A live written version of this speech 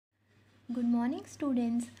Good morning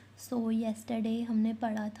students. सो yesterday हमने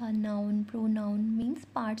पढ़ा था noun pronoun means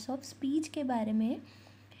parts of speech के बारे में,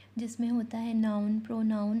 जिसमें होता है noun,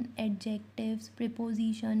 pronoun, adjectives,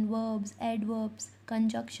 preposition, verbs, adverbs,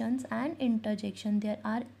 conjunctions and interjection. There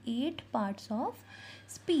are 8 parts of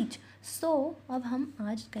speech. सो अब हम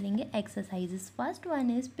आज करेंगे exercises. First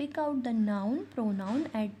one is pick out the noun, pronoun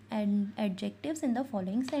and adjectives in the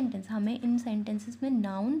following sentence. हमें इन सेंटेंसेस में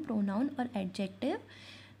नाउन, प्रोनाउन और adjective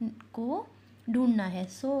को ढूंढना है।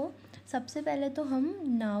 सबसे पहले तो हम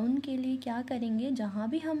नाउन के लिए क्या करेंगे, जहाँ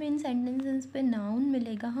भी हमें इन सेंटेंसेस पे नाउन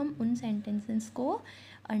मिलेगा हम उन सेंटेंसेस को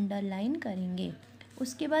अंडरलाइन करेंगे।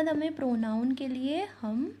 उसके बाद हमें प्रोनाउन के लिए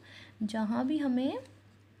हम जहाँ भी हमें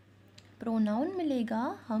प्रोनाउन मिलेगा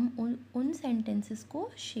हम उन सेंटेंसेस को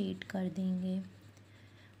शेड कर देंगे।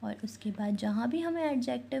 और उसके बाद जहाँ भी हमें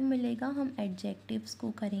एडजेक्टिव मिलेगा हम एडजेक्टिव्स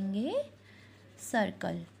को करेंगे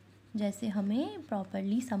सर्कल, जैसे हमें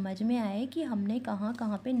प्रॉपरली समझ में आए कि हमने कहाँ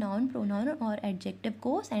कहाँ पे नाउन, प्रोनाउन और एडजेक्टिव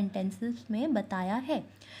को सेंटेंसेस में बताया है।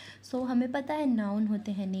 हमें पता है नाउन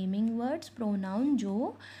होते हैं नेमिंग वर्ड्स, प्रोनाउन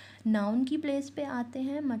जो नाउन की प्लेस पे आते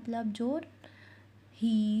हैं, मतलब जो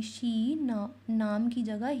ही शी नाम की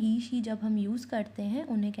जगह ही शी जब हम यूज़ करते हैं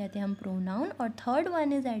उन्हें कहते हैं हम प्रोनाउन। और थर्ड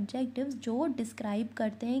वन इज़ एडजेक्टिव्स, जो डिस्क्राइब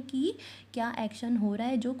करते हैं कि क्या एक्शन हो रहा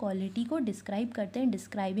है, जो क्वालिटी को डिस्क्राइब करते हैं।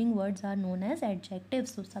 Describing words are known as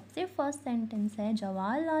adjectives. तो सबसे फर्स्ट सेंटेंस है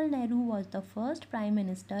Jawaharlal Nehru was the first prime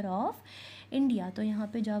minister of India. तो यहाँ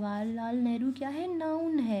पे जवाहरलाल नेहरू क्या है,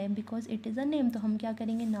 नाउन है, because it is a name. तो हम क्या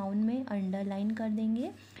करेंगे, नाउन में अंडरलाइन कर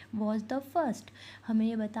देंगे वॉज द फर्स्ट। हमें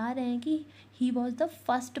ये बता रहे हैं कि he was the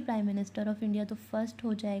first prime minister of India, तो फर्स्ट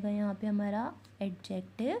हो जाएगा यहाँ पे हमारा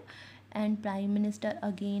adjective. And prime minister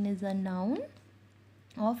again is a noun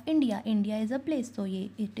of India. India is a place, तो ये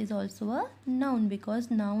it is also a noun because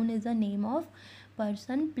noun is a name of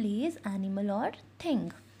person, place, animal और thing.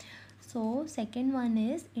 So second one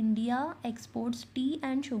is India exports T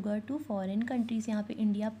and sugar to foreign countries. यहाँ पे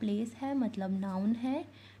India place है मतलब noun है,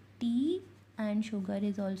 T and sugar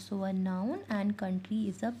is also a noun and country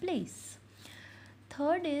is a place.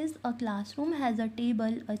 Third is a classroom has a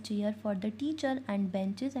table, a chair for the teacher and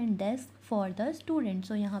benches and desk for the student.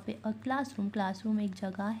 So यहाँ पे a classroom एक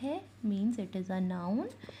जगह है, means it is a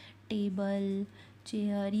noun. Table,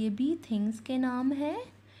 chair ये भी things के नाम है.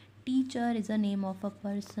 Teacher is a name of a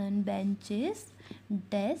person. Benches,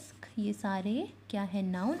 desk ये सारे क्या है,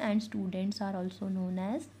 noun. And students are also known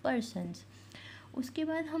as persons. उसके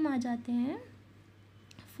बाद हम आ जाते हैं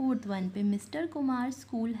फोर्थ वन पे। Mister Kumar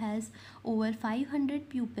school has over 500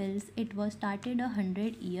 pupils. It was started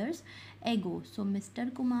 100 years ago. So mister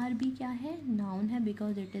Kumar भी क्या है, नाउन है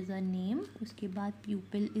because it is a name. उसके बाद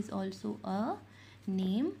प्यूपिल is also a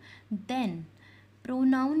name. Then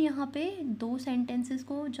pronoun, यहाँ पे दो सेंटेंसेस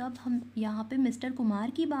को जब हम यहाँ पे मिस्टर कुमार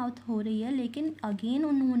की बात हो रही है, लेकिन अगेन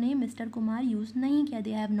उन्होंने मिस्टर कुमार यूज़ नहीं किया.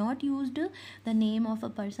 They have not used the name of a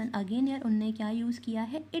person again. यार उनने क्या यूज़ किया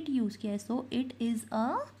है, इट यूज़ किया है. So it is a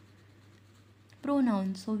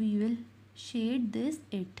pronoun. So we will shade this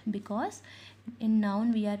it because in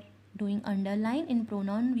noun we are doing underline, in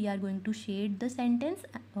pronoun we are going to shade the sentence,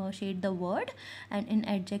 shade the word, and in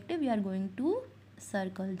adjective we are going to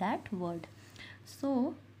circle that word. So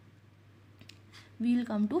we will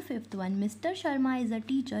come to fifth one. Mr. Sharma is a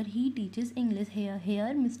teacher. He teaches English. Here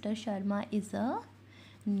Mr. Sharma is a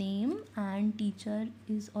name and teacher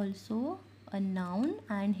is also a noun,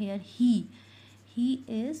 and here he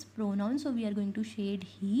is pronoun, so we are going to shade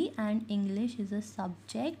he, and English is a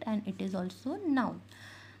subject and it is also noun.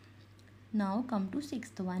 Now come to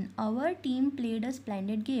sixth one. Our team played a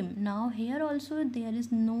splendid game. Now here also there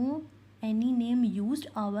is no any name used.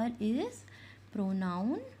 Our is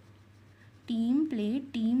pronoun. Team played,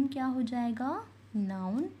 team क्या हो जाएगा,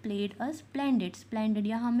 noun. Played a splendid, splendid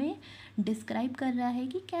यहाँ हमें describe कर रहा है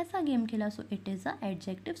कि कैसा गेम खेला. So it is a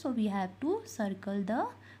adjective. So we have to circle the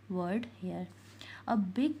word hair. A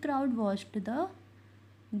big crowd watched the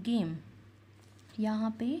game.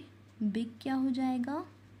 यहाँ पे बिग क्या हो जाएगा,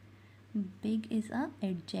 big is a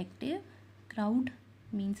adjective. Crowd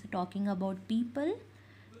means talking about people,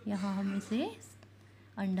 यहाँ हम इसे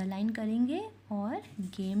अंडरलाइन करेंगे. और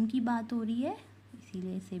गेम की बात हो रही है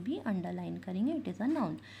इसीलिए इसे भी अंडरलाइन करेंगे, it is a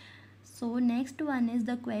noun. So next one is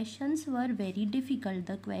the questions were very difficult.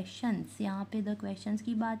 The questions, यहाँ पे द क्वेश्चंस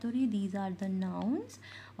की बात हो रही है, दीज आर द नाउन्स.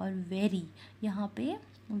 और वेरी, यहाँ पे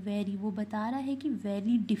वेरी वो बता रहा है कि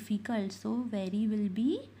very difficult, so very will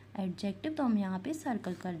be adjective, तो हम यहाँ पे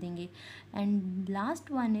सर्कल कर देंगे. And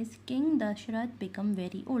last one is king Dasharath become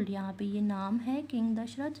very old. यहाँ पे ये नाम है king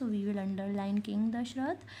Dasharath, so we will underline king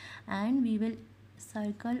Dasharath and we will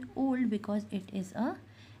circle old because it is a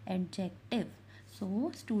adjective.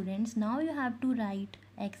 So students, now you have to write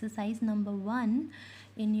exercise number 1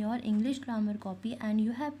 in your English grammar copy, and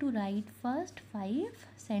you have to write first 5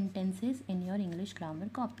 sentences in your English grammar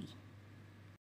copy.